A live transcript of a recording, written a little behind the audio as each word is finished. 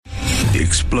The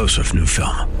explosive new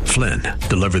film, Flynn,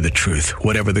 deliver the truth,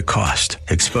 whatever the cost,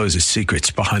 exposes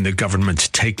secrets behind the government's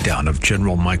takedown of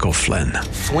General Michael Flynn.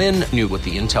 Flynn knew what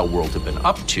the intel world had been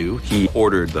up to. He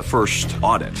ordered the first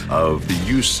audit of the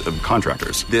use of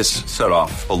contractors. This set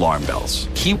off alarm bells.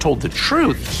 He told the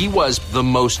truth. He was the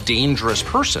most dangerous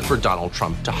person for Donald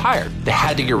Trump to hire. They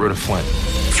had to get rid of Flynn.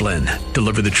 Flynn,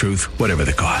 deliver the truth, whatever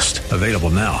the cost. Available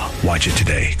now. Watch it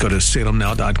today. Go to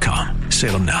salemnow.com.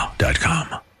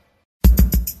 salemnow.com.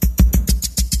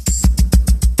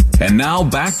 And now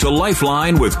back to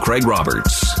Lifeline with Craig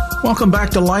Roberts. Welcome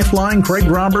back to Lifeline. Craig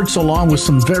Roberts, along with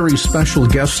some very special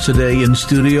guests today in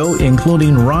studio,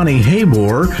 including Ronnie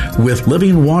Habor with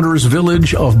Living Waters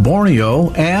Village of Borneo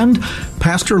and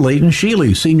Pastor Leighton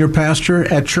Sheely, senior pastor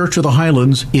at Church of the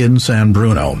Highlands in San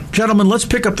Bruno. Gentlemen, let's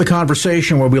pick up the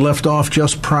conversation where we left off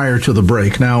just prior to the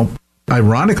break. Now,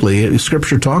 ironically,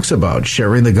 Scripture talks about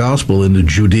sharing the gospel into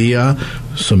Judea,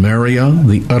 Samaria,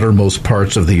 the uttermost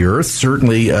parts of the earth.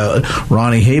 Certainly,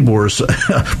 Ronnie Habor's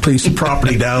piece of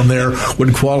property down there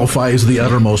would qualify as the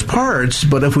uttermost parts.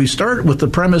 But if we start with the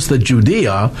premise that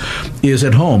Judea is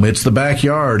at home, it's the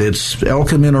backyard, it's El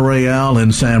Camino Real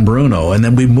in San Bruno, and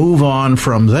then we move on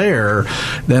from there,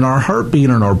 then our heartbeat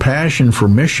and our passion for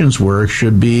missions work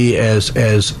should be as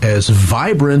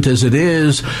vibrant as it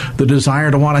is the desire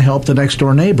to want to help the next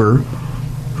door neighbor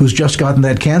who's just gotten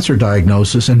that cancer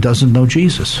diagnosis and doesn't know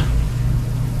Jesus.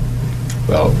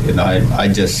 Well, I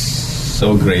just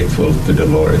so grateful to the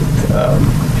Lord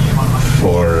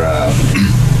for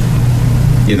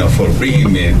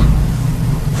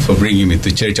bringing me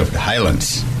to Church of the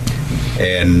Highlands,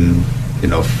 and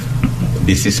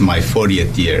this is my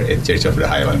 40th year at Church of the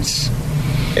Highlands,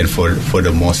 and for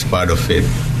the most part of it,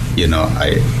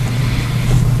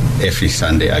 every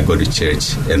Sunday I go to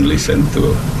church and listen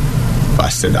to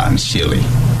Pastor Don Sheely,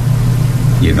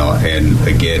 and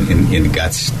again in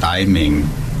God's timing,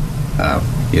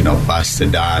 Pastor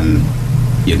Don,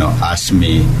 asked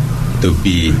me to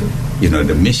be,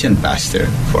 the mission pastor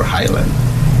for Highland,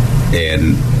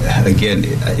 and again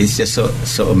it's just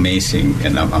so amazing,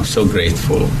 and I'm so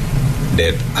grateful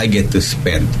that I get to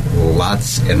spend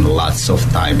lots and lots of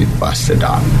time with Pastor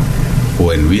Don.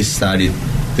 When we started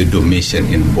to do mission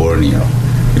in Borneo,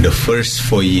 the first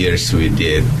 4 years we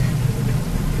did,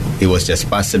 it was just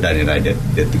Pastor Dan and I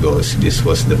that goes. This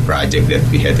was the project that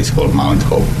we had. It's called Mount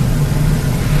Hope.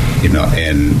 We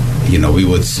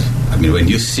would, when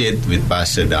you sit with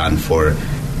Pastor Dan for,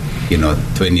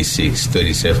 26,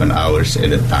 27 hours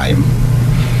at a time,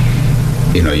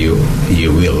 you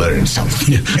will learn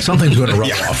something. Something's going to rub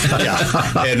off. Yeah.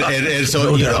 And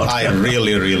so, I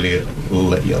really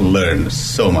learned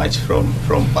so much from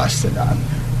Pastor Dan.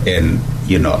 And,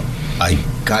 I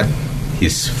got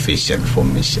his vision for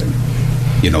mission.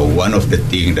 One of the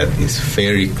things that is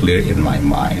very clear in my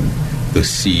mind to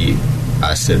see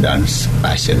Pastor Dan's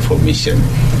passion for mission.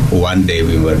 One day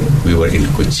we were in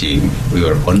Kuching. We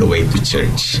were on the way to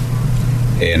church,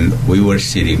 and we were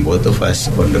sitting, both of us,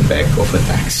 on the back of a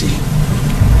taxi,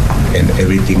 and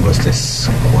everything was just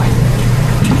quiet.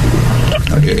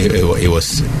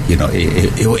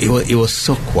 It was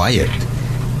so quiet,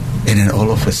 and then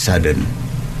all of a sudden,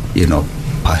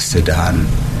 Pastor Dan,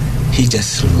 he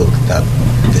just looked up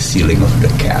the ceiling of the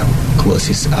cab, closed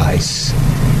his eyes.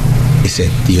 He said,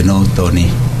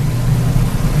 Tony,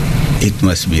 it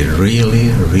must be really,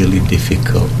 really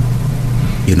difficult,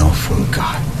 for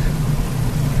God.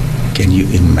 Can you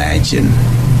imagine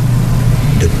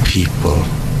the people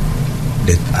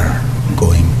that are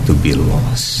going to be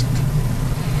lost?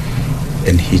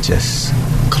 And he just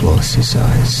closed his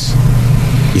eyes,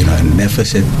 and never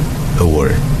said a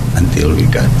word until we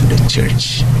got to the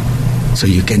church. So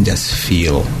you can just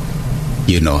feel,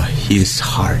 his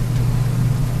heart,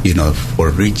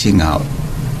 for reaching out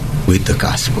with the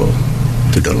gospel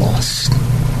to the lost.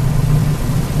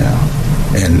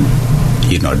 And,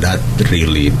 that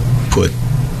really put,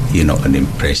 an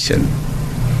impression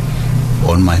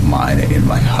on my mind and in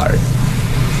my heart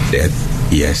that,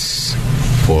 yes,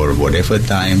 for whatever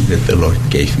time that the Lord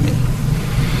gave me,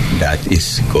 that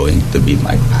is going to be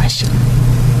my passion.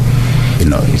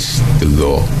 Is to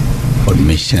go on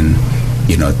mission,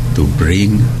 to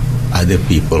bring other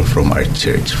people from our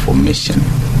church for mission.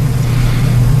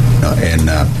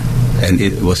 And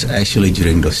it was actually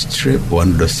during one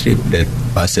of those trips that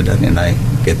Pastor Dan and I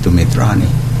get to meet Ronnie,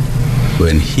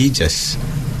 when he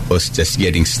was just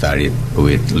getting started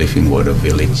with Living Water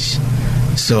Village.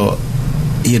 So,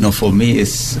 for me,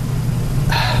 it's,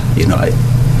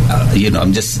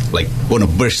 I'm just like going to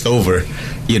burst over,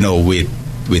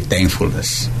 with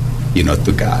thankfulness,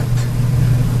 to God,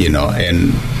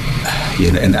 and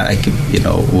and I keep,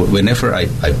 whenever I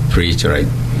preach or I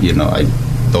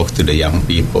talk to the young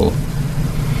people,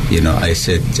 I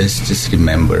said, just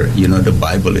remember, the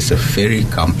Bible is a very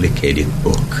complicated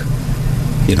book.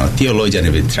 Theologians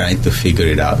have been trying to figure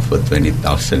it out for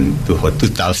 20,000 to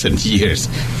 2,000 years.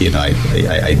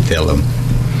 I tell them,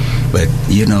 but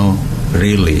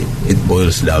really, it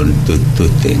boils down to two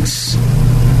things.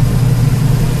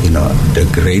 The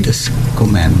greatest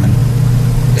commandment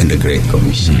and the Great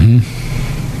Commission.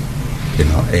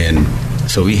 And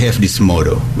so we have this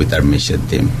motto with our mission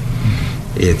team.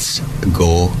 It's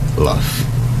go love,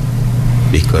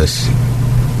 because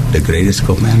the greatest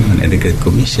commandment and the Great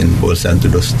Commission boils down to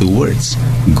those two words: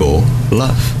 go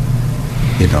love.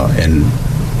 And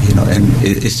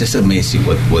it's just amazing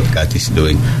what God is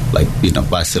doing. Like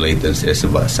Pastor Layton says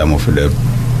about some of the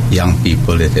young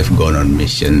people that have gone on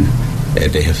mission,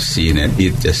 and they have seen it.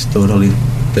 It just totally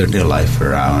turned their life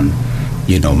around.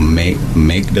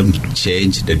 Make them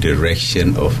change the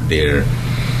direction of their,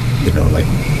 like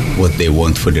what they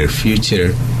want for their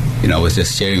future. I was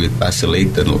just sharing with Pastor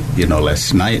Layton,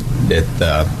 last night that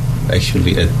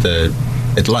actually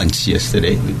at lunch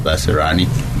yesterday with Pastor Rani,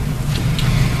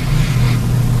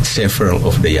 several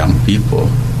of the young people,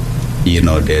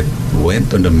 that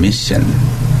went on the mission,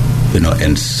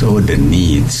 and saw the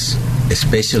needs,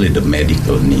 especially the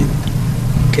medical need,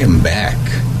 came back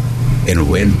and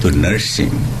went to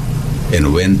nursing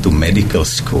and went to medical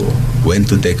school, went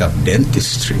to take up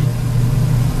dentistry,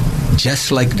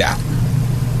 just like that.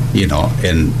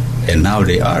 And now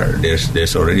they are.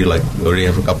 There's already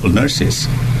have a couple nurses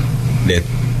that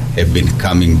have been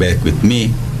coming back with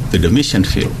me to the mission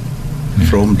field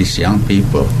from these young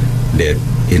people that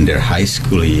in their high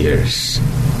school years,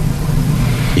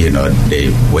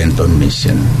 they went on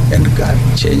mission and God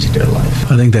changed their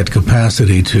life. I think that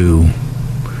capacity to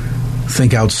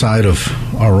think outside of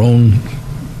our own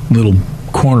little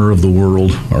corner of the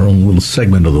world, our own little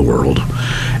segment of the world,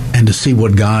 and to see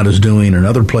what God is doing in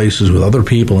other places with other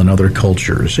people and other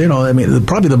cultures.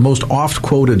 Probably the most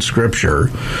oft-quoted scripture,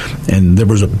 and there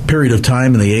was a period of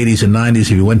time in the 80s and 90s,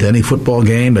 if you went to any football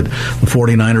game at the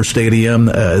 49er Stadium,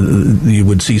 you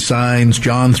would see signs,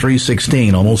 John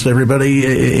 3:16. Almost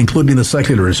everybody, including the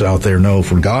secularists out there, know,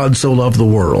 for God so loved the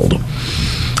world.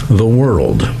 The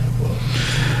world.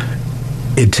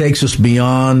 It takes us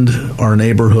beyond our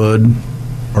neighborhood,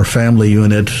 our family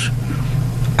unit,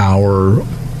 our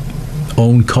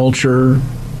own culture,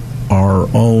 our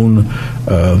own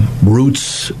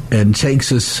roots, and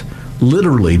takes us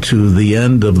literally to the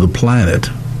end of the planet,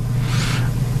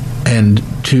 and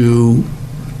to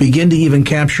begin to even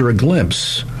capture a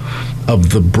glimpse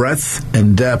of the breadth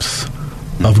and depth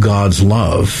of God's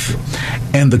love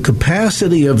and the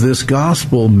capacity of this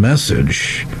gospel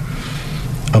message,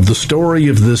 of the story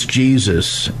of this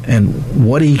Jesus and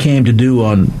what he came to do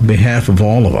on behalf of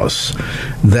all of us,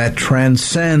 that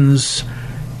transcends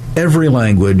every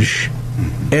language,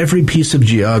 every piece of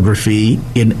geography,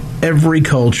 in every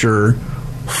culture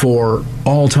for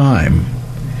all time,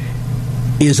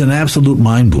 is an absolute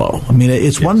mind blow.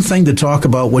 It's one thing to talk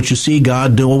about what you see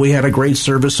God do. We had a great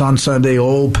service on Sunday.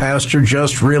 Pastor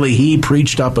he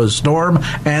preached up a storm,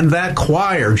 and that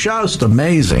choir, just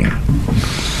amazing.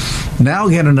 Now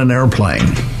get in an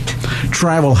airplane,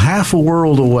 travel half a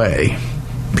world away,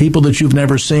 people that you've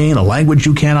never seen, a language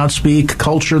you cannot speak,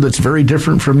 culture that's very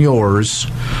different from yours,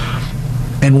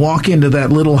 and walk into that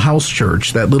little house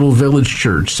church, that little village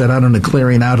church set out in a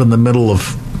clearing out in the middle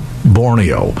of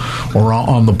Borneo or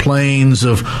on the plains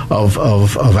of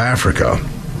Africa,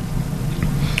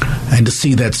 and to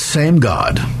see that same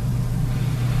God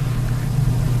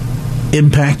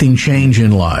impacting change in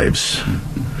lives,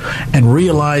 and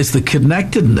realize the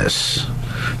connectedness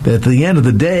that at the end of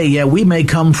the day, we may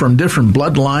come from different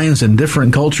bloodlines and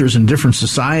different cultures and different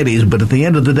societies, but at the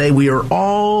end of the day, we are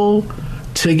all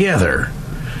together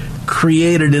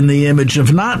created in the image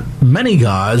of not many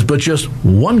gods, but just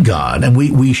one God. And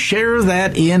we share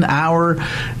that in our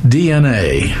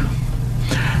DNA.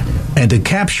 And to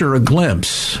capture a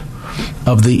glimpse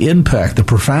of the impact, the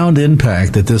profound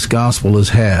impact that this gospel has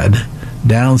had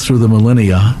down through the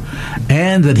millennia,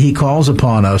 and that he calls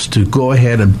upon us to go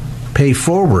ahead and pay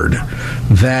forward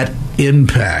that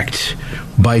impact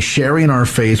by sharing our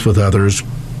faith with others,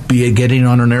 be it getting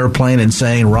on an airplane and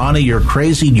saying, Ronnie, you're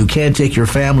crazy, you can't take your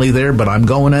family there, but I'm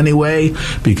going anyway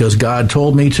because God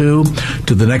told me to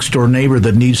the next door neighbor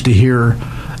that needs to hear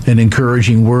an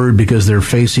encouraging word because they're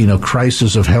facing a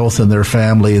crisis of health in their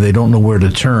family, they don't know where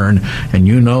to turn, and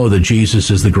you know that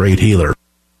Jesus is the great healer.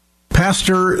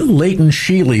 Pastor Leighton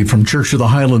Sheely from Church of the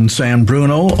Highlands, San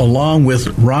Bruno, along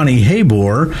with Ronnie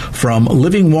Habor from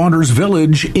Living Waters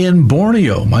Village in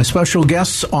Borneo, my special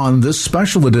guests on this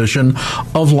special edition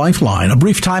of Lifeline. A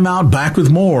brief timeout, back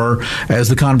with more as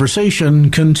the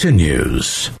conversation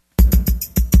continues.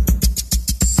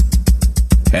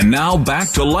 And now back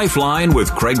to Lifeline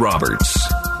with Craig Roberts.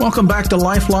 Welcome back to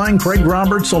Lifeline. Craig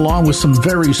Roberts, along with some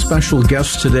very special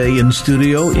guests today in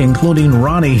studio, including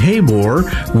Ronnie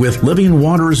Habor with Living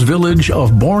Waters Village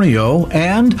of Borneo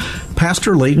and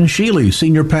Pastor Leighton Sheely,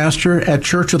 Senior Pastor at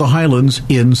Church of the Highlands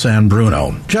in San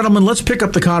Bruno. Gentlemen, let's pick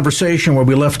up the conversation where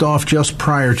we left off just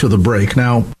prior to the break.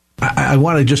 Now, I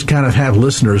want to just kind of have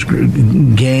listeners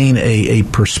gain a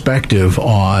perspective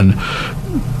on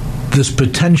this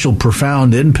potential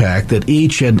profound impact that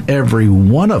each and every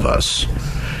one of us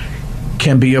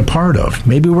can be a part of.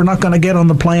 Maybe we're not going to get on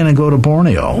the plane and go to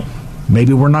Borneo.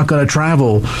 Maybe we're not going to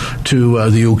travel to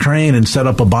the Ukraine and set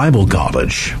up a Bible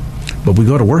college. But we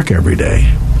go to work every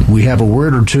day. We have a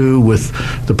word or two with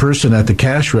the person at the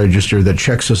cash register that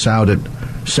checks us out at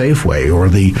Safeway, or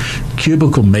the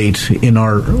cubicle mate in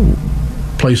our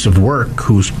place of work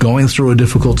who's going through a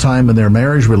difficult time in their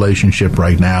marriage relationship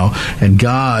right now, and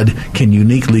God can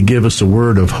uniquely give us a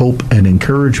word of hope and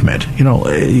encouragement. You know,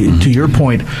 to your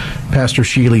point, Pastor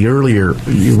Sheely, earlier,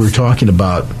 you were talking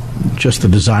about just the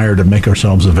desire to make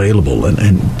ourselves available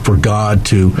and for God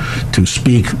to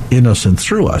speak in us and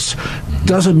through us.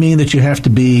 Doesn't mean that you have to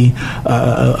be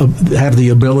have the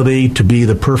ability to be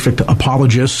the perfect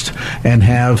apologist and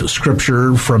have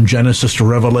Scripture from Genesis to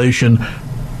Revelation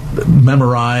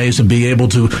memorize and be able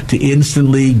to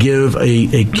instantly give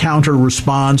a counter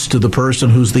response to the person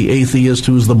who's the atheist,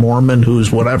 who's the Mormon,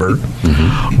 who's whatever.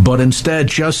 But instead,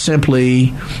 just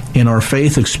simply in our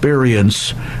faith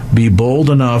experience, be bold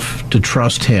enough to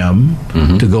trust Him,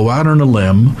 to go out on a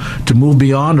limb, to move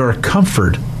beyond our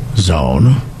comfort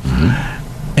zone,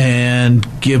 and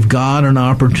give God an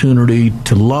opportunity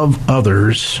to love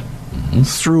others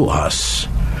through us.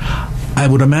 I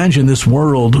would imagine this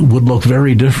world would look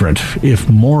very different if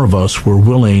more of us were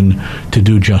willing to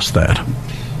do just that.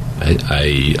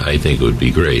 I think it would be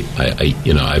great.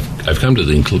 I've come to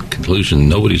the conclusion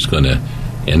nobody's going to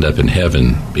end up in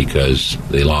heaven because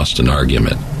they lost an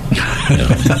argument. You know?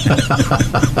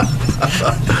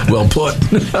 Well put.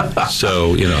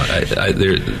 So,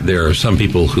 there are some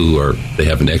people who they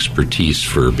have an expertise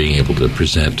for being able to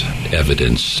present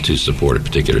evidence to support a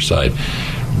particular side,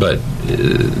 but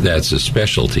that's a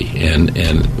specialty, and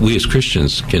we as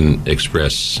Christians can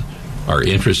express our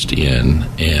interest in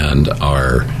and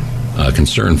our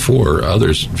concern for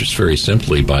others just very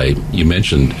simply by, you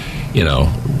mentioned,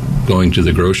 going to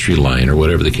the grocery line or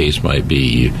whatever the case might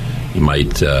be. You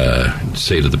might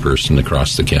say to the person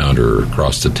across the counter or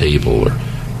across the table or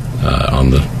on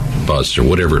the bus or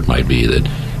whatever it might be that,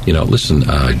 listen,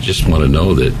 I just want to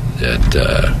know that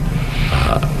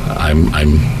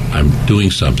I'm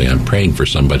doing something. I'm praying for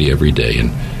somebody every day, and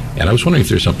I was wondering if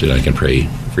there's something I can pray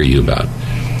for you about.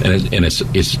 And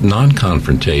it's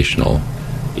non-confrontational.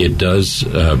 It does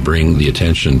bring the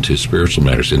attention to spiritual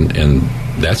matters, and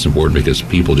that's important because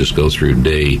people just go through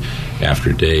day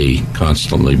after day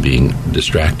constantly being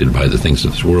distracted by the things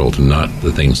of this world and not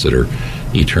the things that are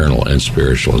eternal and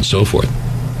spiritual and so forth.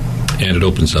 And it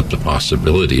opens up the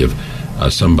possibility of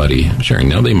somebody sharing.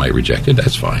 Now, they might reject it.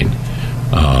 That's fine.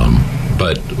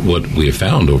 But what we have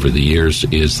found over the years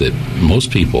is that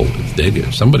most people,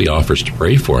 if somebody offers to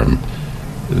pray for them,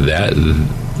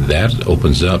 that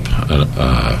opens up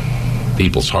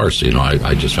people's hearts.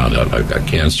 I just found out I've got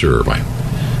cancer, or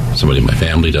somebody in my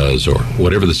family does, or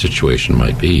whatever the situation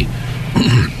might be,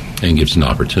 and gives an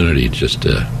opportunity just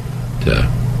to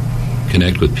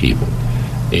connect with people.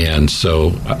 And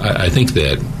so I think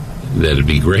that it'd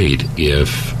be great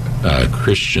if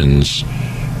Christians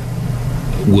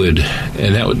would,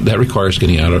 and that requires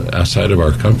getting outside of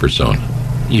our comfort zone,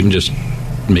 even just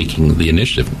making the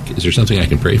initiative. Is there something I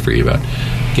can pray for you about?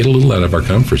 Get a little out of our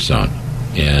comfort zone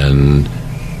and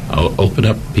open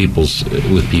up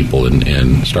with people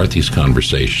and start these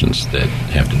conversations that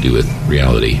have to do with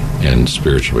reality and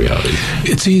spiritual reality.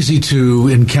 It's easy to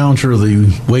encounter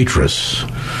the waitress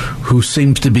who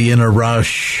seems to be in a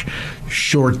rush,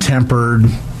 short-tempered,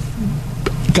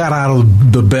 got out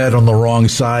of the bed on the wrong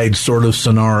side sort of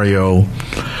scenario,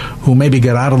 who maybe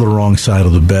got out of the wrong side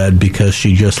of the bed because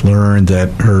she just learned that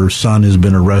her son has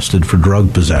been arrested for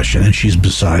drug possession and she's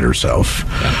beside herself,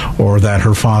 or that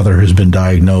her father has been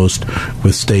diagnosed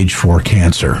with stage 4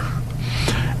 cancer.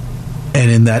 And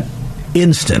in that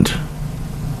instant,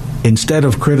 instead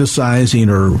of criticizing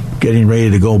or getting ready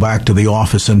to go back to the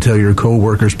office and tell your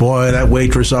coworkers, boy, that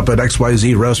waitress up at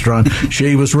XYZ restaurant,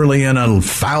 she was really in a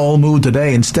foul mood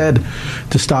today, instead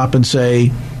to stop and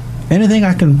say, anything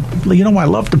I can, I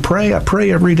love to pray. I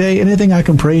pray every day. Anything I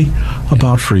can pray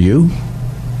about for you?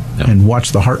 Yep. And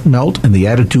watch the heart melt and the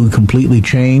attitude completely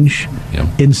change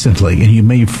instantly. And you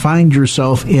may find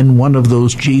yourself in one of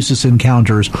those Jesus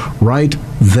encounters right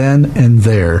then and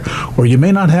there. Or you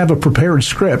may not have a prepared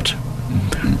script,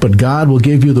 but God will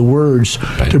give you the words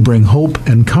to bring hope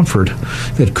and comfort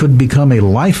that could become a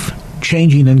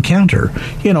life-changing encounter.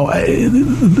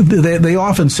 They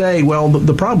often say, well,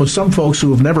 the problem with some folks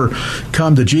who have never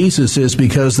come to Jesus is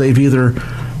because they've either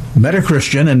met a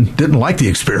Christian and didn't like the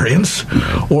experience,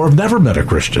 or have never met a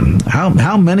Christian.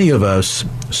 How many of us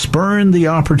spurn the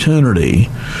opportunity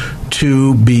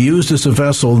to be used as a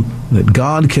vessel that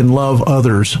God can love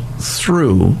others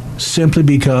through simply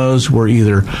because we're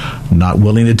either not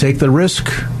willing to take the risk,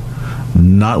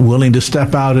 not willing to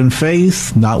step out in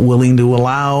faith, not willing to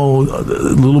allow a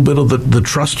little bit of the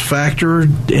trust factor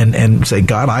and say,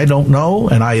 God, I don't know,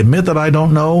 and I admit that I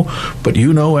don't know, but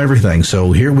you know everything,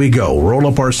 so here we go. Roll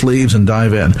up our sleeves and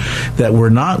dive in. That we're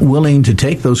not willing to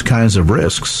take those kinds of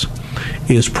risks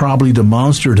is probably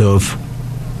demonstrative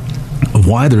of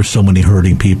why there's so many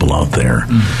hurting people out there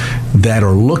that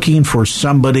are looking for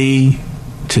somebody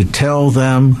to tell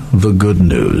them the good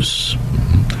news.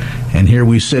 And here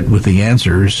we sit with the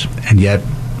answers, and yet,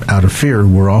 out of fear,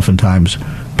 we're oftentimes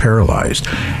paralyzed.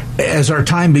 As our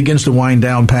time begins to wind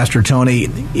down, Pastor Tony,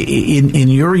 in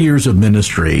your years of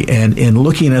ministry and in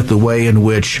looking at the way in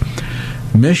which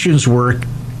missions work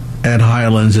at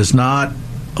Highlands is not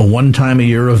a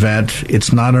one-time-a-year event,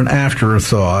 it's not an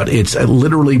afterthought, it's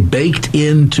literally baked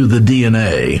into the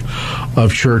DNA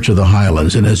of Church of the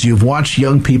Highlands. And as you've watched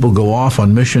young people go off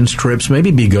on missions trips,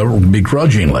 maybe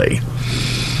begrudgingly,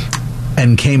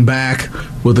 and came back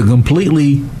with a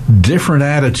completely different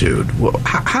attitude. Well,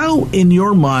 how, in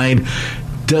your mind,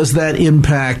 does that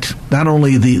impact not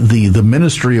only the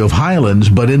ministry of Highlands,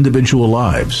 but individual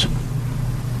lives?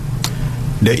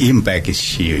 The impact is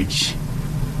huge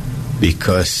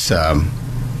because,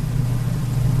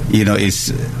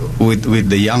 it's with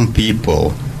the young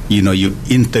people, you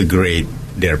integrate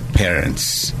their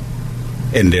parents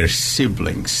and their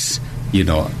siblings,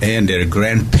 and their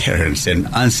grandparents and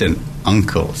aunts and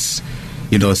uncles,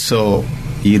 so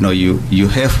you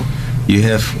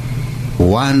have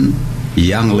one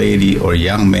young lady or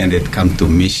young man that come to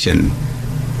mission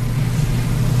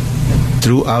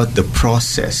throughout the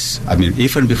process. I mean,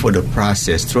 even before the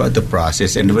process, throughout the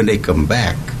process, and when they come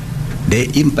back, they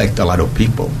impact a lot of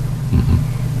people.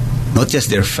 Not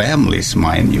just their families,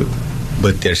 mind you,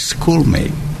 but their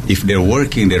schoolmates. If they're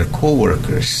working, their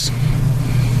co-workers,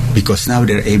 because now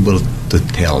they're able to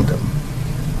tell them,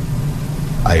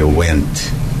 I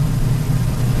went,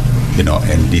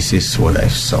 and this is what I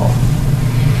saw.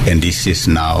 And this is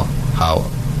now how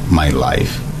my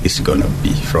life is going to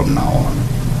be from now on.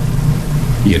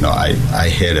 I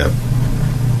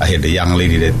had a young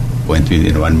lady that went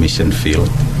in one mission field.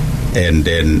 And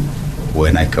then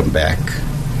when I come back,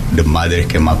 the mother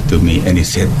came up to me and he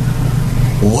said,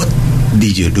 what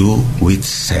did you do with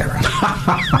Sarah?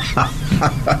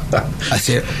 I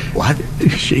said, what?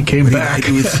 She came back.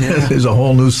 With Sarah? There's a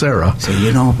whole new Sarah. So,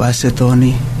 Pastor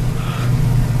Tony,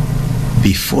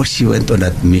 before she went on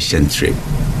that mission trip,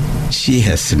 she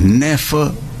has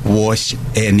never washed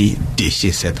any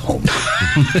dishes at home.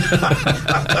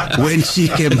 When she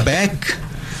came back,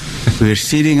 we were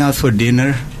sitting out for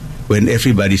dinner. When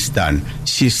everybody's done,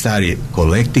 she started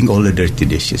collecting all the dirty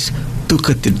dishes, took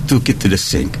it to the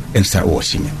sink, and started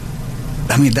washing it.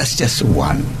 I mean, that's just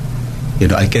one.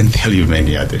 I can tell you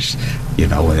many others.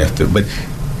 I would have to. But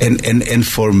and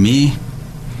for me,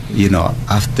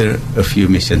 after a few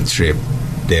mission trip,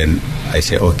 then I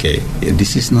say, okay,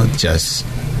 this is not just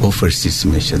overseas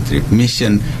mission trip.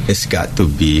 Mission has got to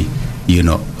be,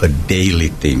 a daily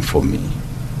thing for me.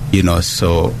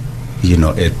 So,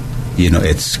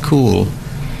 at school,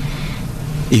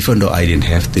 even though I didn't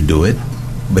have to do it,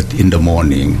 but in the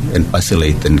morning, and Pastor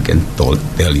Layton can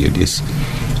tell you this,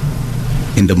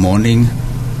 in the morning,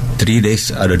 3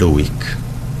 days out of the week,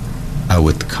 I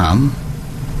would come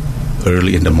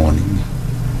early in the morning,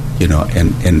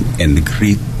 and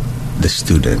greet the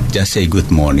student, just say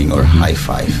good morning or high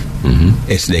five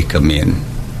as they come in,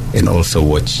 and also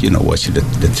watch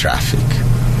the traffic,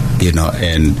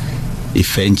 and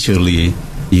eventually,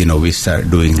 we start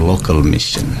doing local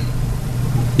mission,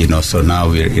 so now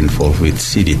we're involved with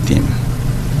city team,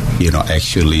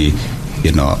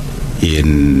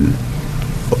 in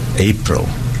April,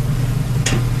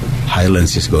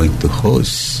 Highlands is going to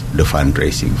host the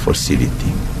fundraising for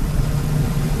CDT.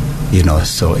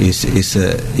 So it's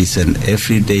an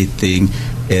everyday thing.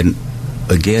 And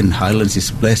again, Highlands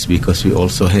is blessed because we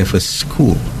also have a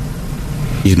school.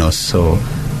 So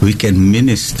we can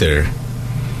minister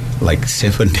like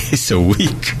 7 days a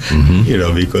week.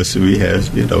 Because we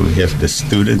have the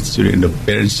students during the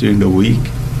parents during the week.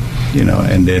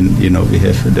 And then we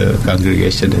have the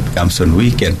congregation that comes on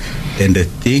weekend. And the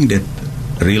thing that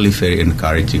really very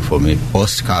encouraging for me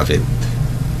post-COVID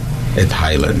at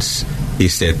Highlands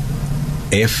is that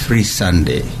every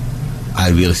Sunday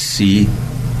I will see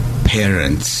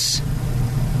parents,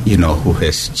 who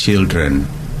has children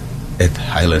at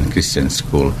Highland Christian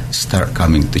School start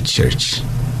coming to church,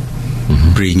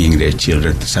 bringing their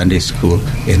children to Sunday school,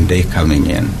 and they coming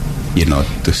in,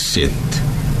 to sit,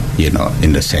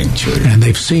 in the sanctuary. And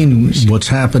they've seen what's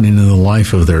happening in the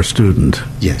life of their student.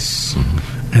 Yes.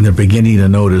 And they're beginning to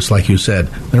notice, like you said,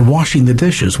 they're washing the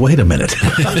dishes. Wait a minute.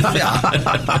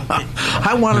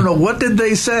 I want to know, what did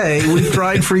they say? We've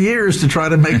tried for years to try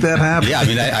to make that happen.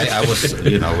 Yeah, I was,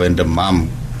 when the mom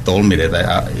told me that,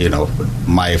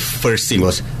 my first thing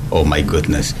was, oh my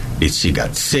goodness, did she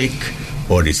got sick?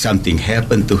 Or did something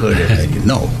happen to her that I didn't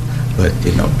know? But,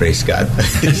 praise God.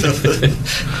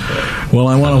 Well,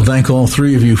 I want to thank all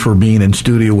three of you for being in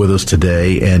studio with us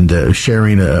today and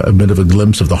sharing a bit of a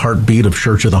glimpse of the heartbeat of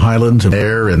Church of the Highlands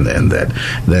there, and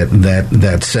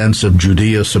that sense of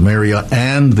Judea, Samaria,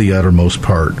 and the uttermost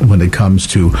part when it comes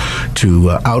to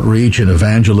outreach and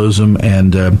evangelism.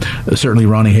 And certainly,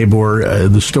 Ronnie Habor,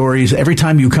 the stories, every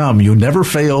time you come, you never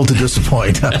fail to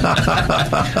disappoint.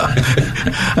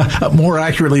 More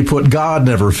accurately put, God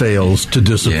never fails to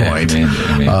disappoint.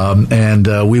 Amen. And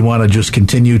we want to just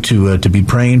continue to be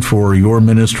praying for your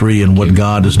ministry and what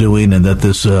God is doing, and that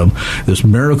this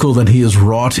miracle that He has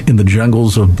wrought in the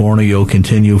jungles of Borneo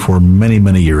continue for many,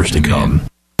 many years to come.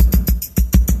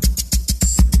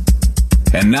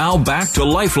 And now back to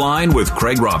Lifeline with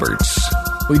Craig Roberts.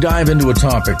 We dive into a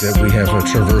topic that we have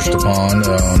traversed upon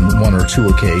on one or two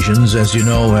occasions. As you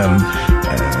know,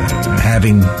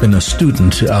 having been a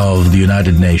student of the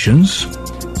United Nations,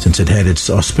 since it had its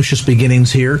auspicious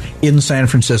beginnings here in San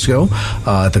Francisco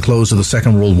at the close of the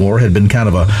Second World War, had been kind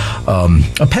of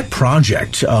a pet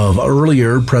project of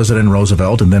earlier President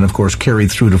Roosevelt, and then, of course,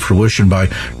 carried through to fruition by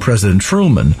President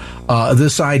Truman.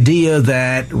 This idea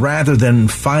that rather than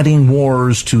fighting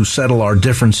wars to settle our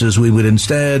differences, we would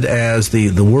instead, as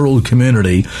the world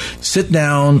community, sit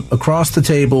down across the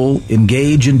table,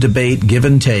 engage in debate, give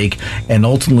and take, and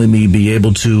ultimately be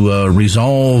able to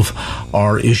resolve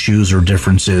our issues or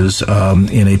differences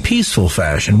in a peaceful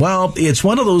fashion. Well, it's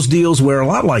one of those deals where, a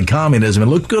lot like communism, it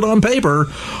looked good on paper,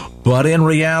 but in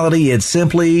reality, it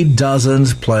simply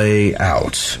doesn't play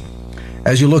out.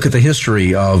 As you look at the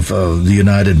history of the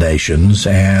United Nations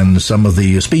and some of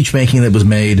the speech-making that was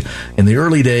made in the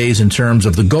early days in terms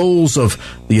of the goals of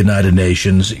the United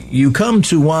Nations, you come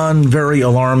to one very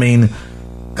alarming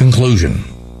conclusion.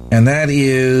 And that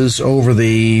is, over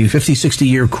the 50,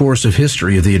 60-year course of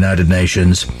history of the United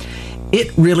Nations,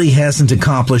 it really hasn't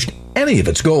accomplished any of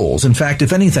its goals. In fact,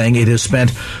 if anything, it has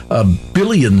spent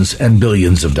billions and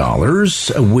billions of dollars.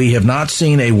 We have not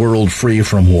seen a world free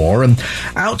from war. And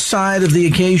outside of the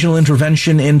occasional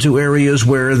intervention into areas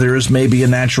where there is maybe a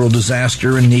natural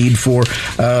disaster and need for,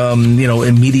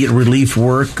 immediate relief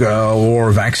work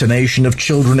or vaccination of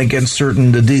children against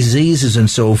certain diseases and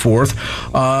so forth,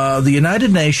 the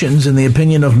United Nations, in the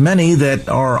opinion of many that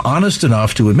are honest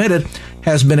enough to admit it,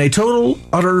 has been a total,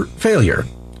 utter failure.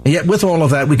 And yet, with all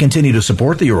of that, we continue to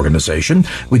support the organization.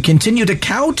 We continue to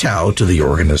kowtow to the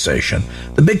organization.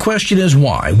 The big question is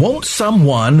why? Won't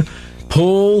someone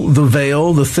pull the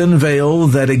veil, the thin veil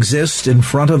that exists in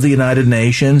front of the United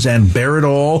Nations, and bear it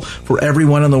all for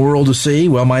everyone in the world to see?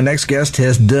 Well, my next guest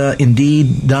has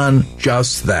indeed done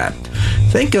just that.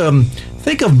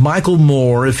 Think of Michael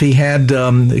Moore if he had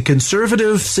a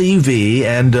conservative CV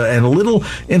and a little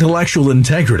intellectual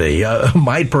integrity.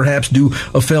 Might perhaps do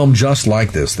a film just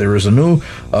like this. There is a new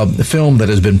film that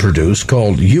has been produced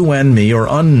called You and Me, or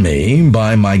Un-Me,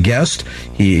 by my guest.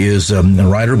 He is a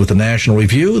writer with the National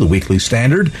Review, the Weekly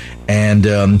Standard, and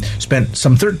spent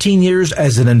some 13 years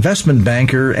as an investment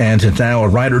banker, and is now a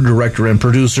writer, director, and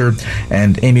producer.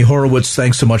 And Amy Horowitz,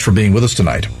 thanks so much for being with us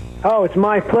tonight. Oh, it's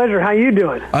my pleasure. How you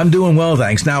doing? I'm doing well,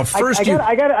 thanks. Now, first,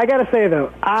 I gotta say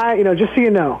though, just so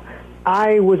you know,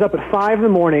 I was up at 5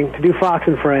 a.m. to do Fox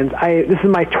and Friends. This is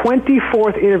my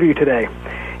 24th interview today,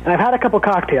 and I've had a couple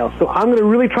cocktails, so I'm going to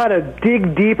really try to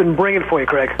dig deep and bring it for you,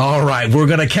 Craig. All right, we're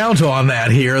going to count on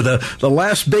that here. The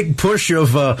last big push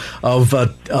of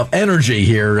energy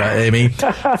here, Amy.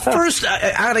 First,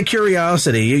 out of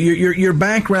curiosity, your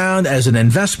background as an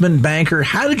investment banker,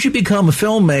 how did you become a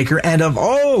filmmaker? And of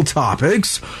all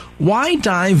topics, why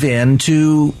dive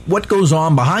into what goes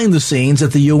on behind the scenes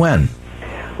at the UN?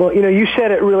 Well, you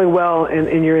said it really well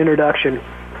in your introduction.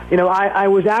 I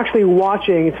was actually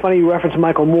watching, it's funny you referenced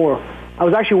Michael Moore. I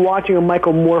was actually watching a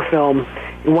Michael Moore film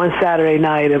one Saturday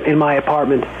night in my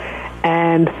apartment,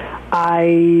 and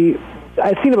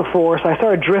I'd seen it before, so I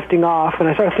started drifting off, and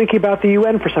I started thinking about the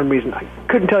UN for some reason. I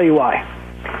couldn't tell you why.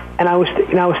 And I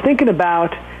was thinking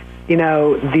about, the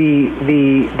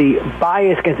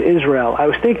bias against Israel. I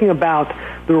was thinking about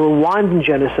the Rwandan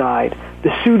genocide,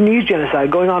 the Sudanese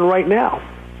genocide going on right now.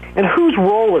 And whose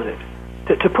role is it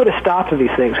to put a stop to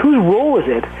these things? Whose role is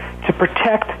it to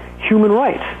protect human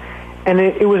rights? And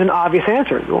it was an obvious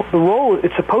answer. The role,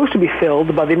 it's supposed to be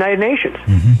filled by the United Nations.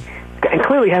 Mm-hmm. And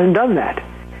clearly hasn't done that.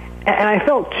 And I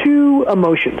felt two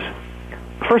emotions.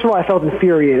 First of all, I felt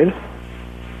infuriated.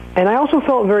 And I also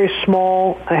felt very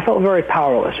small, and I felt very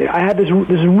powerless. I had this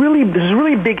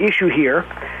really big issue here,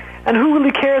 and who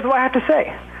really cares what I have to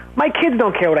say? My kids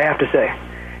don't care what I have to say.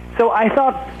 So I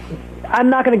thought, I'm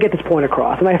not going to get this point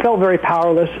across. And I felt very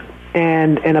powerless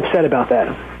and upset about that.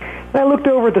 And I looked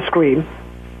over at the screen,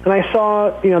 and I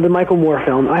saw, the Michael Moore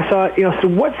film. And I saw,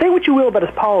 say what you will about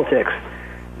his politics.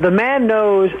 The man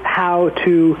knows how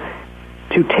to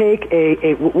take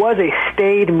what was a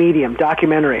staid medium,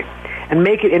 documentary, and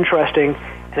make it interesting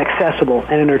and accessible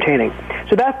and entertaining.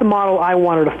 So that's the model I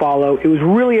wanted to follow. It was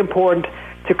really important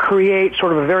to create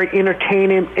sort of a very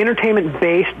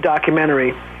entertainment-based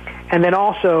documentary, and then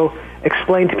also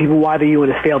explain to people why the UN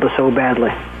has failed us so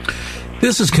badly.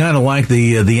 This is kind of like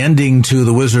the ending to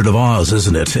The Wizard of Oz,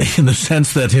 isn't it? In the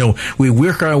sense that, we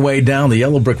work our way down the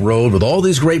yellow brick road with all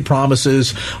these great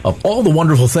promises of all the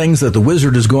wonderful things that the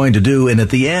wizard is going to do, and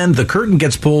at the end, the curtain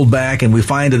gets pulled back, and we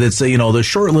find that it's, the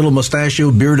short little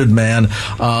mustachioed, bearded man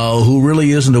who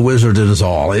really isn't a wizard at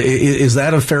all. Is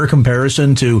that a fair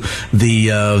comparison to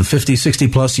the 50,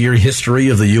 60-plus year history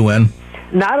of the UN?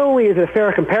 Not only is it a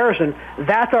fair comparison,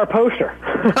 that's our poster.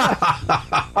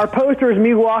 Our poster is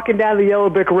me walking down the yellow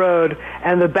brick road,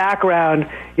 and the background,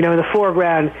 in the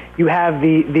foreground, you have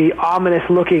the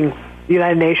ominous-looking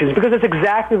United Nations, because it's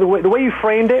exactly the way you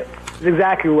framed it is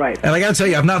exactly right. And I got to tell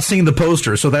you, I've not seen the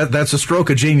poster, so that's a stroke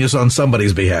of genius on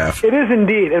somebody's behalf. It is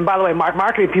indeed. And by the way,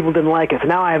 marketing people didn't like it, so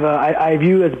now I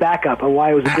view it as backup on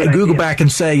why it was a good idea. Google back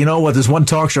and say, this one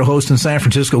talk show host in San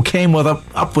Francisco came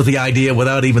up with the idea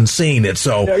without even seeing it.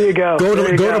 So there you go.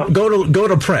 Go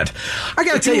to print. I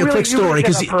got to tell you a quick story,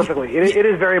 because perfectly, it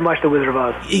is very much the Wizard of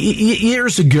Oz.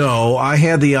 Years ago, I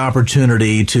had the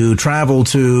opportunity to travel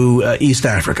to East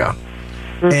Africa.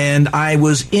 And I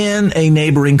was in a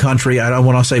neighboring country. I don't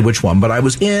want to say which one, but I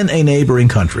was in a neighboring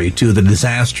country to the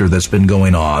disaster that's been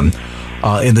going on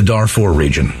in the Darfur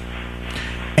region.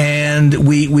 And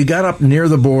we got up near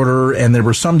the border, and there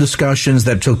were some discussions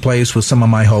that took place with some of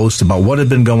my hosts about what had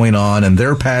been going on, and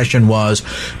their passion was,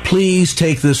 please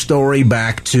take this story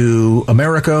back to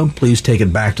America. Please take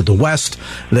it back to the West.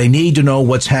 They need to know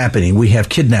what's happening. We have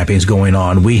kidnappings going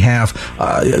on. We have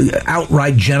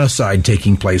outright genocide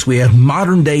taking place. We have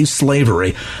modern-day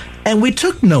slavery. And we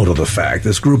took note of the fact,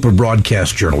 this group of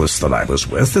broadcast journalists that I was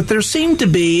with, that there seemed to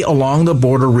be, along the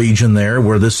border region there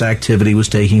where this activity was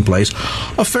taking place,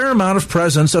 a fair amount of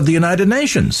presence of the United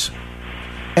Nations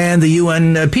and the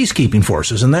UN peacekeeping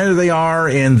forces. And there they are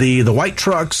in the white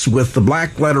trucks with the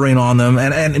black lettering on them.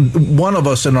 And one of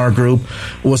us in our group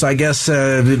was, I guess,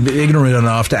 ignorant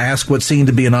enough to ask what seemed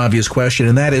to be an obvious question,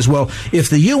 and that is, well, if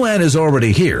the UN is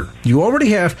already here, you already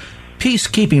have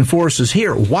peacekeeping forces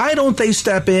here, why don't they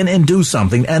step in and do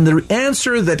something? And the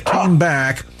answer that came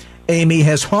back, Amy,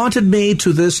 has haunted me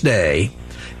to this day.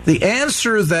 The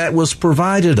answer that was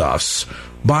provided us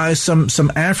by some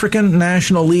African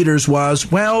national leaders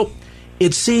was, well,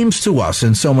 it seems to us,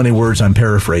 in so many words I'm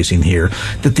paraphrasing here,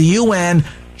 that the UN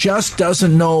just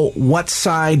doesn't know what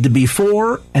side to be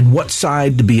for and what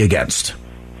side to be against.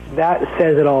 That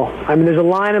says it all. I mean, there's a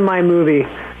line in my movie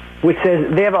which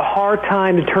says they have a hard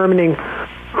time determining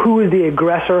who is the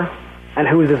aggressor and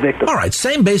who is the victim. All right,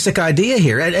 same basic idea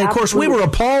here. And of course, we were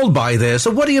appalled by this. So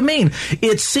what do you mean?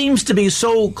 It seems to be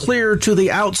so clear to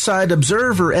the outside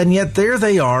observer, and yet there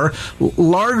they are,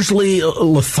 largely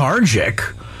lethargic,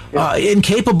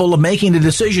 incapable of making a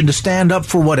decision to stand up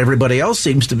for what everybody else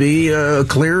seems to be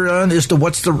clear on as to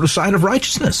what's the side of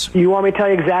righteousness. You want me to tell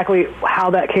you exactly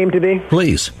how that came to be?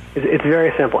 Please. It's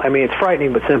very simple. I mean, it's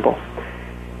frightening, but simple.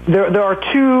 there are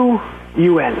two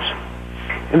UNs,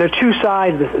 and they're two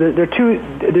sides. They're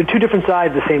two different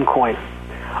sides of the same coin.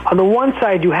 On the one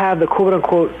side, you have the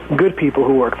quote-unquote good people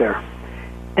who work there,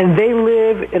 and they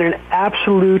live in an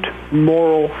absolute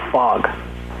moral fog.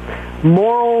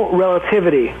 Moral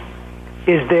relativity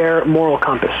is their moral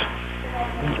compass,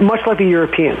 much like the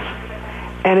Europeans.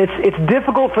 And it's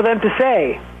difficult for them to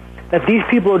say that these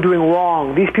people are doing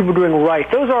wrong, these people are doing right.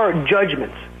 Those are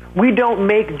judgments. We don't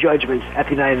make judgments at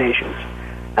the United Nations.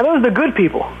 And those are the good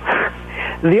people.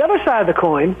 The other side of the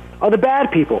coin are the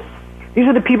bad people. These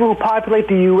are the people who populate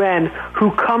the UN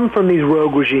who come from these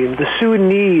rogue regimes, the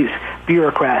Sudanese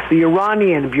bureaucrats, the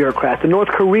Iranian bureaucrats, the North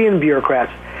Korean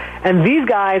bureaucrats. And these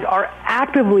guys are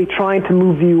actively trying to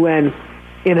move the UN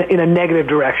in a negative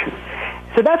direction.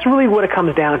 So that's really what it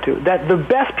comes down to, that the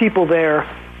best people there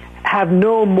have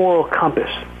no moral compass.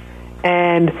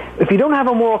 And if you don't have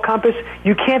a moral compass,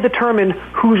 you can't determine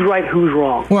who's right, who's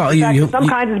wrong. Well, in fact, some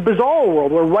kinds of bizarre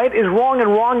world where right is wrong and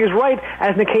wrong is right,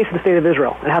 as in the case of the State of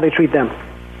Israel and how they treat them.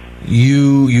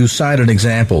 You cite an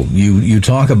example. You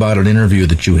talk about an interview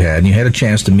that you had, and you had a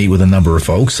chance to meet with a number of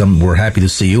folks. Some were happy to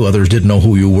see you. Others didn't know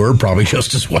who you were, probably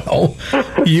just as well.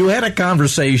 You had a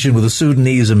conversation with a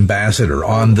Sudanese ambassador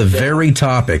on the very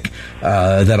topic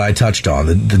that I touched on,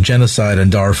 the genocide in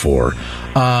Darfur.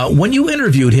 When you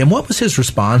interviewed him, what was his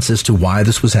response as to why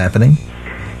this was happening?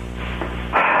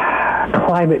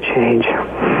 Climate change.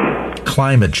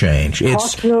 Climate change.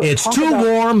 It's too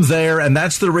warm there, and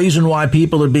that's the reason why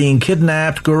people are being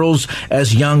kidnapped. Girls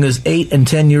as young as 8 and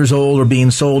 10 years old are being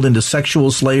sold into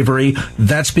sexual slavery.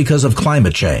 That's because of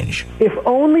climate change. If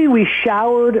only we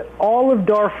showered all of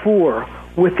Darfur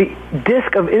with the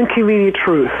disc of inconvenient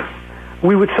truth,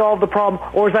 we would solve the problem.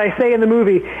 Or as I say in the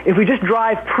movie, if we just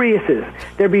drive Priuses,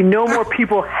 there'd be no more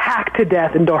people hacked to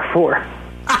death in Darfur.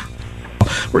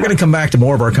 We're going to come back to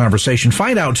more of our conversation.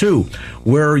 Find out, too,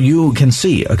 where you can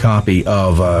see a copy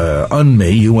of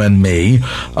UNME, U-N-Me,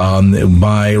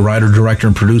 by writer, director,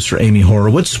 and producer Amy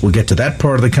Horowitz. We'll get to that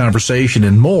part of the conversation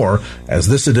and more as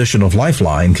this edition of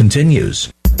Lifeline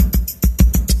continues.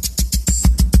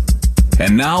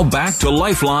 And now back to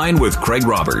Lifeline with Craig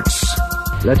Roberts.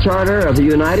 The Charter of the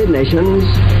United Nations,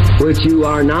 which you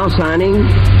are now signing,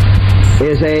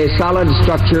 is a solid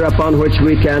structure upon which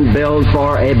we can build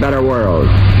for a better world.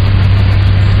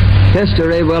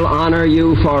 History will honor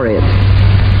you for it.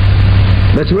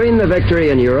 Between the victory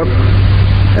in Europe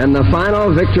and the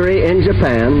final victory in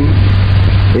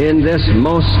Japan, in this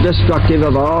most destructive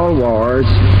of all wars,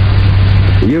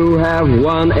 you have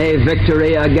won a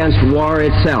victory against war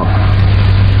itself.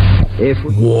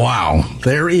 Wow.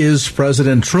 There is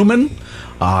President Truman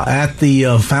at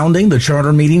the founding, the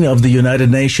charter meeting of the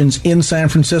United Nations in San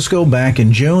Francisco back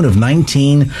in June of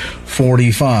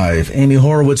 1945. Amy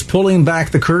Horowitz pulling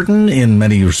back the curtain in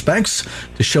many respects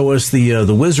to show us the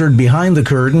wizard behind the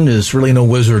curtain is really no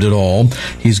wizard at all.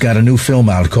 He's got a new film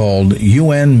out called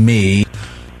UNME.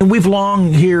 And we've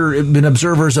long here been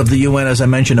observers of the UN, as I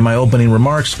mentioned in my opening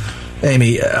remarks.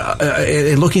 Amy,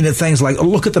 looking at things like,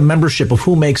 look at the membership of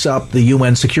who makes up the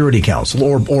UN Security Council,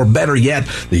 or better yet,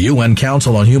 the UN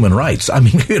Council on Human Rights. I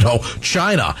mean,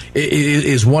 China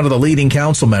is one of the leading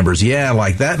council members. Yeah,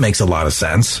 like that makes a lot of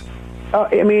sense.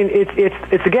 I mean,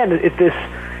 it's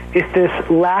this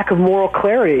lack of moral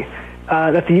clarity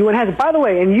that the UN has. By the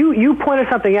way, and you pointed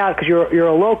something out because you're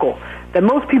a local that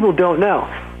most people don't know.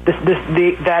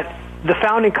 That the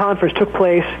founding conference took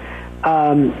place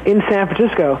in San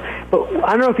Francisco. But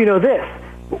I don't know if you know this.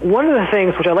 One of the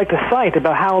things which I like to cite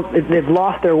about how they've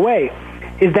lost their way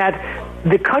is that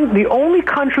the only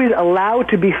countries allowed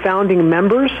to be founding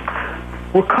members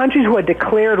were countries who had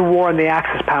declared war on the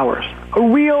Axis powers. A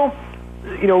real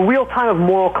time of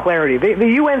moral clarity.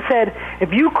 The UN said,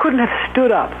 if you couldn't have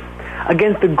stood up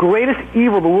against the greatest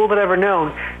evil the world had ever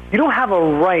known, you don't have a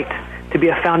right to be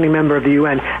a founding member of the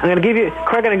UN. I'm going to give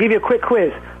you a quick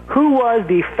quiz. Who was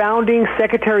the founding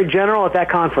Secretary General at that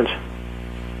conference?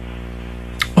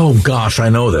 Oh, gosh, I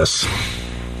know this.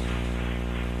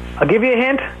 I'll give you a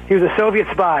hint. He was a Soviet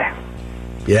spy.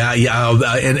 Yeah,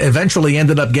 and eventually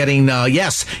ended up getting,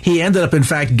 he ended up, in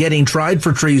fact, getting tried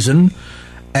for treason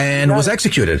and was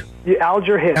executed.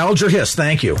 Alger Hiss. Alger Hiss,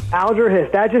 thank you. Alger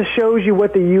Hiss. That just shows you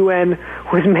what the UN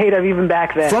was made of even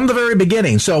back then. From the very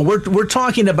beginning. So we're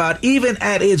talking about even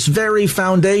at its very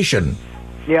foundation.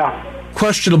 Yeah.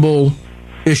 Questionable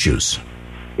issues.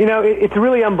 It's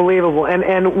really unbelievable.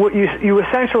 And what you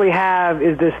essentially have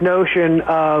is this notion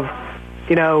of,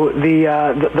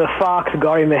 the fox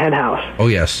guarding the hen house. Oh,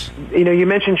 yes. You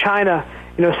mentioned China,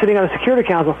 sitting on the Security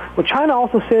Council. Well, China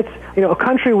also sits, a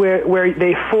country where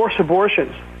they force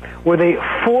abortions, where they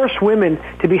force women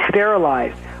to be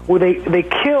sterilized, where they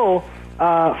kill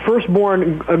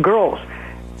firstborn girls.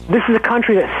 This is a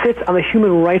country that sits on the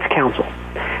Human Rights Council.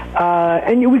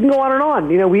 And we can go on and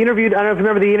on. You know, we interviewed, I don't know if you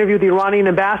remember the interview with the Iranian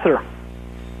ambassador,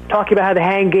 talking about how they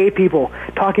hang gay people,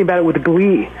 talking about it with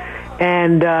glee.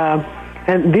 And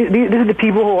these are the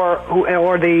people who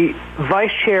are the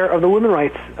vice chair of the women's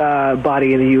rights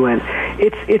body in the UN.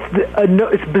 It's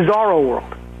bizarro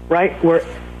world, right, where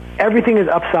everything is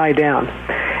upside down.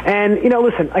 And, you know,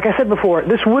 listen, like I said before,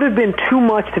 this would have been too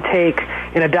much to take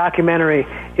in a documentary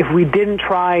if we didn't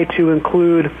try to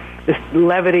include this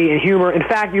levity and humor. In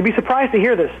fact, you'd be surprised to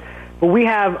hear this, but we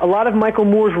have a lot of Michael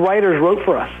Moore's writers wrote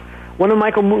for us. One of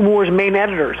Michael Moore's main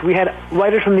editors. We had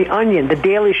writers from The Onion, The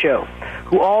Daily Show,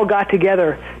 who all got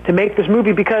together to make this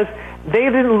movie because they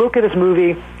didn't look at this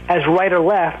movie as right or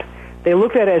left. They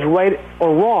looked at it as right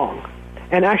or wrong.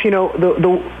 And actually, you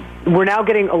know, we're now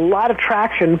getting a lot of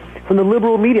traction from the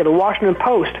liberal media. The Washington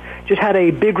Post just had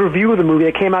a big review of the movie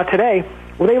that came out today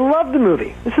where they loved the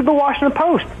movie. This is the Washington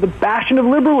Post, the bastion of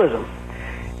liberalism.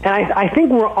 And I think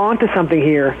we're onto something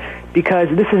here because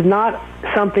this is not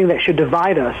something that should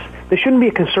divide us. This shouldn't be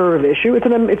a conservative issue. It's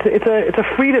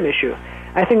a freedom issue.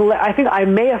 I think I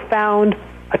may have found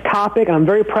a topic, and I'm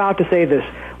very proud to say this,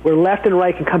 where left and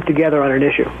right can come together on an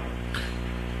issue.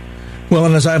 Well,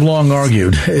 and as I've long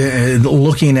argued,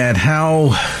 looking at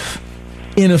how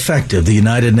ineffective the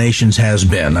United Nations has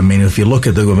been. I mean, if you look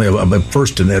at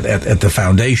first at the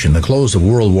foundation, the close of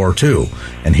World War II,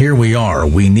 and here we are.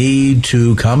 We need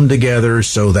to come together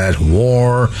so that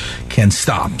war can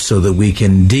stop, so that we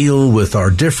can deal with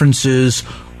our differences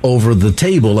over the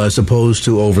table as opposed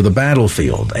to over the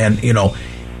battlefield. And, you know,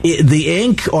 the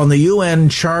ink on the UN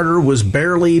Charter was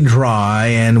barely dry,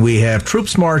 and we have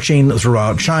troops marching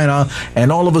throughout China,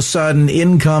 and all of a sudden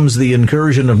in comes the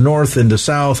incursion of North into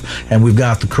South, and we've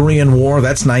got the Korean War.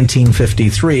 That's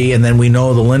 1953, and then we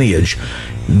know the lineage.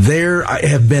 There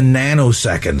have been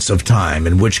nanoseconds of time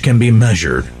in which can be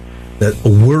measured that the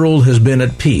world has been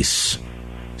at peace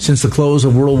since the close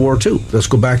of World War II. Let's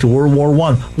go back to World War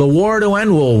I, the war to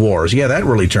end world wars. Yeah, that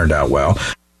really turned out well.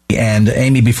 And,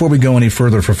 Amy, before we go any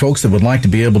further, for folks that would like to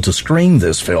be able to screen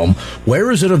this film, where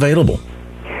is it available?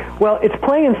 Well, it's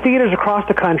playing in theaters across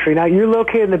the country. Now, you're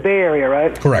located in the Bay Area,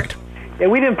 right? Correct. Yeah,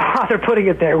 we didn't bother putting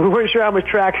it there. We weren't sure how much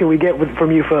traction we get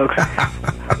from you folks.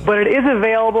 But it is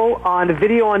available on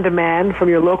video on demand from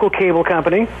your local cable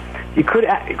company. You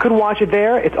could watch it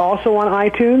there. It's also on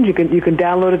iTunes. You can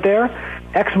download it there.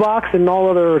 Xbox and all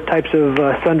other types of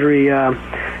sundry.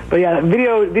 But yeah,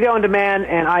 video on demand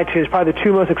and iTunes, probably the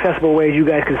two most accessible ways you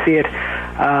guys can see it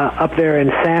up there in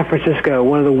San Francisco,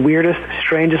 one of the weirdest,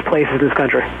 strangest places in this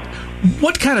country.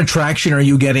 What kind of traction are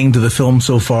you getting to the film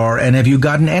so far, and have you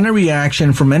gotten any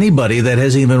reaction from anybody that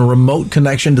has even a remote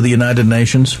connection to the United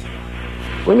Nations?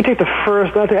 Let me answer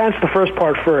the first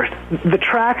part first. The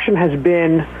traction has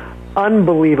been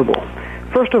unbelievable.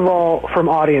 First of all, from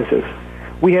audiences.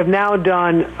 We have now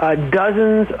done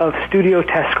dozens of studio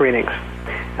test screenings,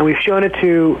 and we've shown it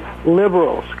to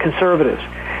liberals, conservatives.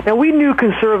 Now, we knew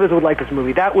conservatives would like this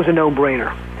movie. That was a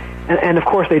no-brainer, and of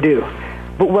course they do.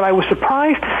 But what I was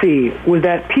surprised to see was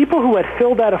that people who had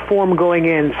filled out a form going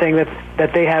in saying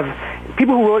that they have,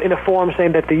 people who wrote in a form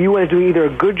saying that the UN is doing either a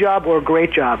good job or a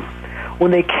great job,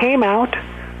 when they came out,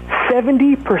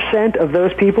 70% of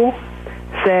those people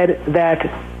said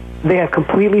that they have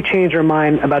completely changed their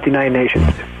mind about the United Nations.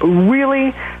 A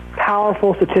really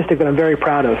powerful statistic that I'm very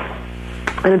proud of.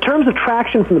 And in terms of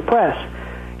traction from the press,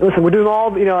 listen, we're doing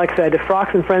all, like I said,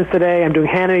 Fox and Friends today. I'm doing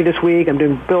Hannity this week. I'm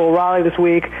doing Bill O'Reilly this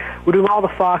week. We're doing all the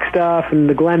Fox stuff and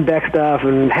the Glenn Beck stuff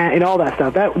and all that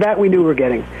stuff. That we knew we were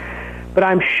getting. But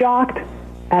I'm shocked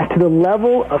as to the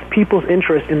level of people's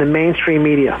interest in the mainstream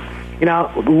media.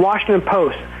 The Washington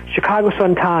Post, Chicago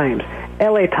Sun-Times,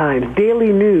 LA Times,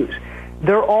 Daily News,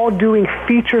 they're all doing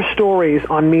feature stories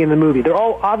on me in the movie. They're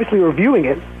all obviously reviewing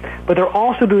it, but they're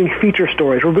also doing feature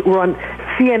stories. We're on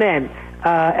CNN,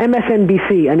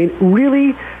 MSNBC. I mean,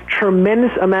 really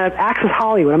tremendous amount of Access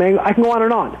Hollywood. I mean, I can go on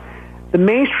and on. The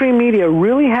mainstream media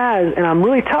really has, and I'm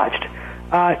really touched,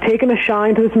 taken a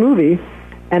shine to this movie,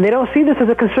 and they don't see this as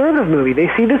a conservative movie.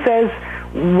 They see this as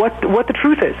what the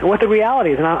truth is, what the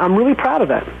reality is, and I'm really proud of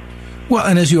that. Well,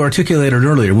 and as you articulated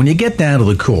earlier, when you get down to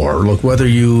the core, look, whether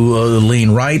you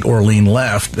lean right or lean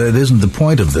left, that isn't the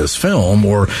point of this film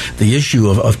or the issue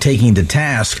of taking to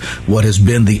task what has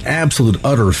been the absolute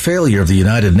utter failure of the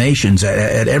United Nations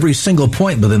at every single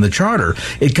point within the Charter.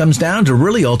 It comes down to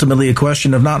really ultimately a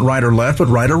question of not right or left, but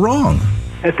right or wrong.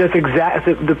 That's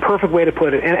the perfect way to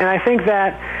put it. And I think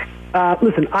that,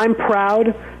 listen, I'm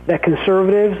proud that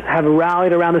conservatives have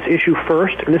rallied around this issue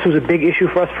first, and this was a big issue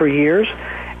for us for years.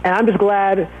 And I'm just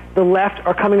glad the left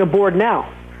are coming aboard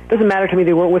now. It doesn't matter to me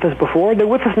they weren't with us before. They're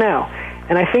with us now.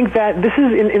 And I think that this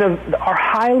is in our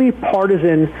highly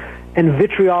partisan and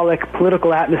vitriolic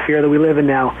political atmosphere that we live in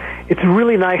now. It's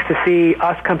really nice to see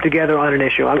us come together on an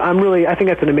issue. I think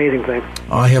that's an amazing thing.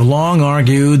 I have long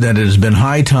argued that it has been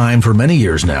high time for many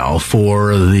years now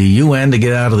for the UN to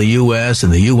get out of the U.S.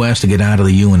 and the U.S. to get out of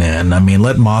the UN. I mean,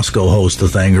 let Moscow host the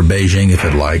thing, or Beijing if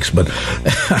it likes, but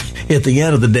at the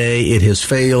end of the day, it has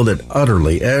failed at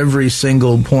utterly every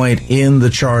single point in the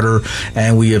charter,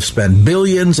 and we have spent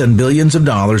billions and billions of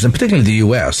dollars, and particularly the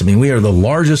U.S. I mean, we are the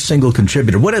largest single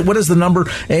contributor. What is the number,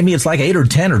 Amy? It's like 8 or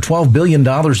 10 or $12 billion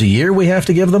a year we have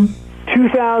to give them?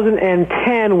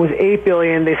 2010 was $8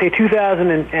 billion. They say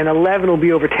 2011 will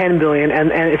be over $10 billion,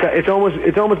 and it's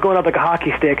almost going up like a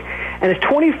hockey stick. And it's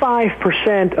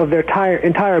 25% of their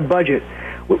entire budget,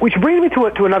 which brings me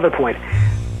to another point.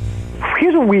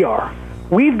 Here's what we are.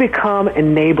 We've become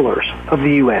enablers of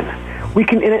the UN. We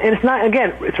can, and it's not,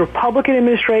 again, it's Republican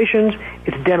administrations,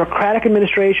 it's Democratic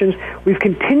administrations. We've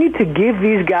continued to give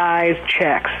these guys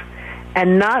checks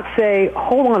and not say,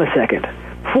 hold on a second,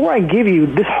 before I give you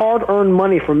this hard-earned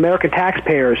money from American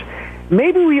taxpayers,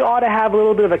 maybe we ought to have a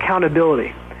little bit of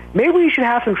accountability. Maybe we should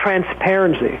have some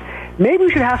transparency. Maybe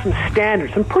we should have some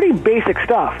standards, some pretty basic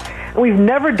stuff. And we've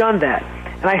never done that.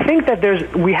 And I think that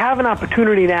we have an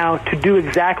opportunity now to do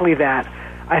exactly that.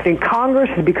 I think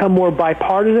Congress has become more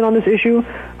bipartisan on this issue.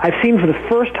 I've seen for the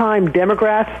first time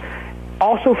Democrats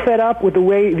also fed up with the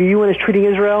way the UN is treating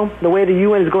Israel, the way the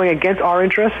UN is going against our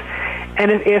interests. And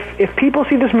if people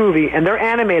see this movie and they're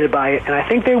animated by it, and I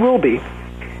think they will be,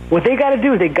 what they got to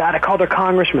do is they got to call their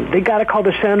congressmen. They got to call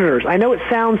their senators. I know it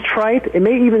sounds trite. It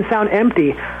may even sound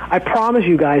empty. I promise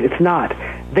you guys it's not.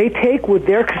 They take what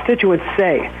their constituents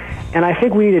say. And I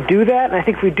think we need to do that. And I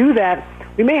think if we do that,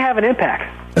 we may have an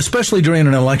impact. Especially during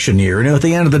an election year. You know, at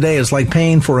the end of the day, it's like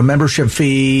paying for a membership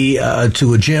fee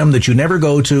to a gym that you never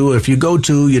go to. If you go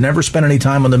to, you never spend any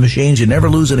time on the machines. You never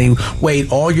lose any weight.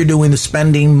 All you're doing is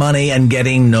spending money and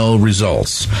getting no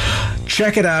results.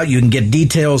 Check it out. You can get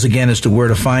details again as to where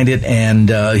to find it. And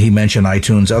he mentioned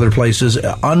iTunes, other places.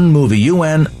 Unmovie,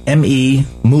 UNME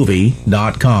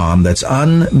movie.com. That's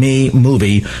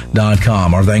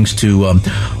unmemovie.com. Our thanks to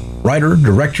writer,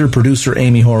 director, producer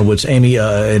Amy Horowitz. Amy,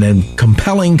 in a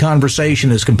compelling conversation,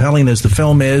 as compelling as the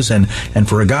film is, and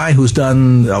for a guy who's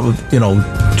done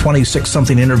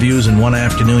 26-something interviews in one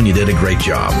afternoon, you did a great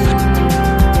job.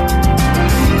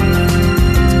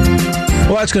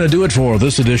 Well, that's going to do it for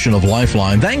this edition of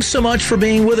Lifeline. Thanks so much for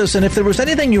being with us. And if there was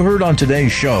anything you heard on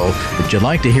today's show that you'd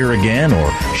like to hear again or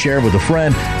share with a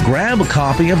friend, grab a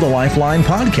copy of the Lifeline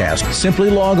podcast. Simply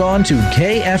log on to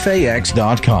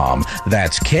KFAX.com.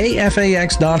 That's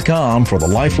KFAX.com for the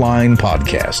Lifeline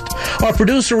podcast. Our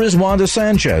producer is Wanda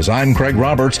Sanchez. I'm Craig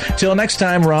Roberts. Till next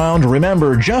time round,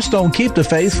 remember, just don't keep the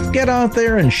faith. Get out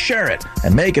there and share it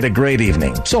and make it a great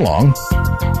evening. So long.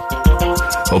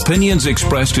 Opinions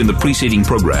expressed in the preceding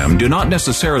program do not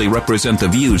necessarily represent the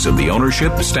views of the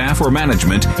ownership, staff, or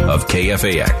management of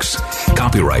KFAX.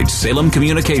 Copyright Salem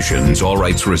Communications, all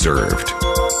rights reserved.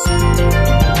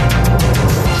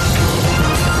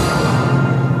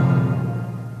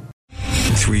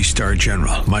 3-star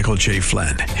General Michael J.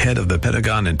 Flynn, head of the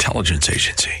Pentagon Intelligence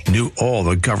Agency, knew all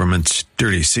the government's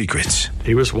dirty secrets.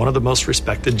 He was one of the most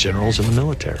respected generals in the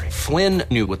military. Flynn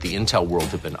knew what the intel world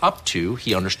had been up to.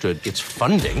 He understood its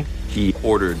funding. He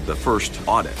ordered the first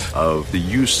audit of the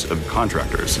use of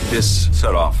contractors. This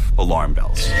set off alarm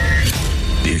bells.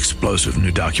 The explosive new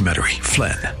documentary,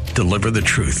 Flynn, Deliver the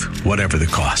Truth, Whatever the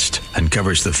Cost,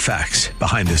 uncovers the facts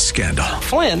behind this scandal.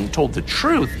 Flynn told the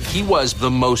truth. He was the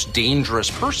most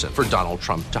dangerous person for Donald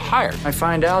Trump to hire. I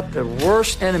find out the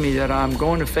worst enemy that I'm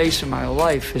going to face in my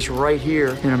life is right here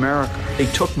in America. They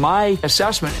took my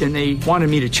assessment and they wanted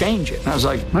me to change it. And I was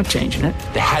like, I'm not changing it.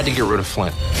 They had to get rid of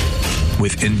Flynn.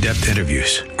 With in-depth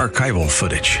interviews, archival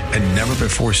footage, and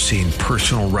never-before-seen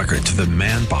personal records of the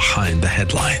man behind the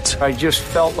headlines. I just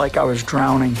felt like I was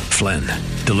drowning. Flynn,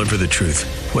 Deliver the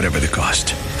Truth, Whatever the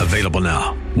Cost. Available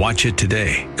now. Watch it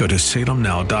today. Go to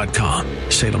salemnow.com.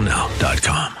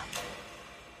 salemnow.com.